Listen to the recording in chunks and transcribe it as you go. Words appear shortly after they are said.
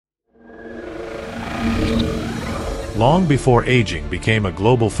Long before aging became a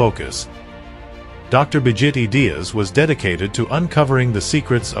global focus, Dr. Bijit Diaz was dedicated to uncovering the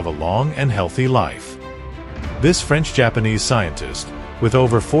secrets of a long and healthy life. This French-Japanese scientist, with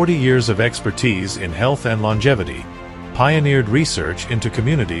over 40 years of expertise in health and longevity, pioneered research into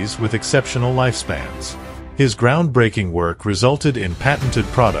communities with exceptional lifespans. His groundbreaking work resulted in patented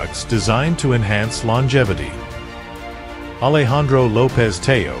products designed to enhance longevity. Alejandro Lopez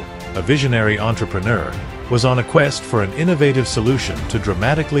Tello, a visionary entrepreneur, was on a quest for an innovative solution to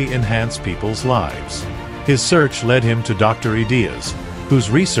dramatically enhance people's lives. His search led him to Dr. Diaz,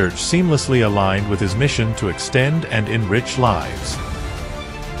 whose research seamlessly aligned with his mission to extend and enrich lives.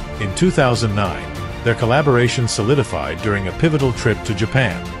 In 2009, their collaboration solidified during a pivotal trip to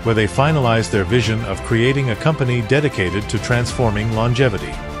Japan, where they finalized their vision of creating a company dedicated to transforming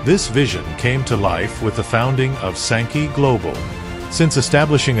longevity. This vision came to life with the founding of Sanki Global. Since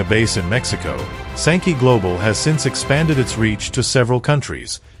establishing a base in Mexico, Sanki Global has since expanded its reach to several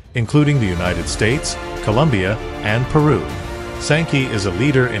countries, including the United States, Colombia, and Peru. Sanki is a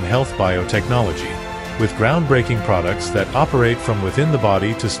leader in health biotechnology, with groundbreaking products that operate from within the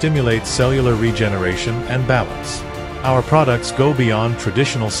body to stimulate cellular regeneration and balance. Our products go beyond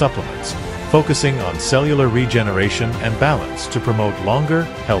traditional supplements, focusing on cellular regeneration and balance to promote longer,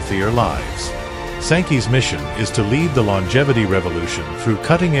 healthier lives. Sanki's mission is to lead the longevity revolution through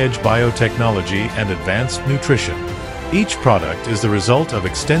cutting-edge biotechnology and advanced nutrition. Each product is the result of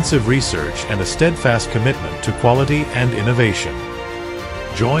extensive research and a steadfast commitment to quality and innovation.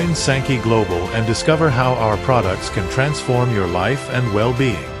 Join Sanki Global and discover how our products can transform your life and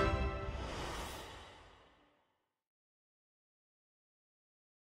well-being.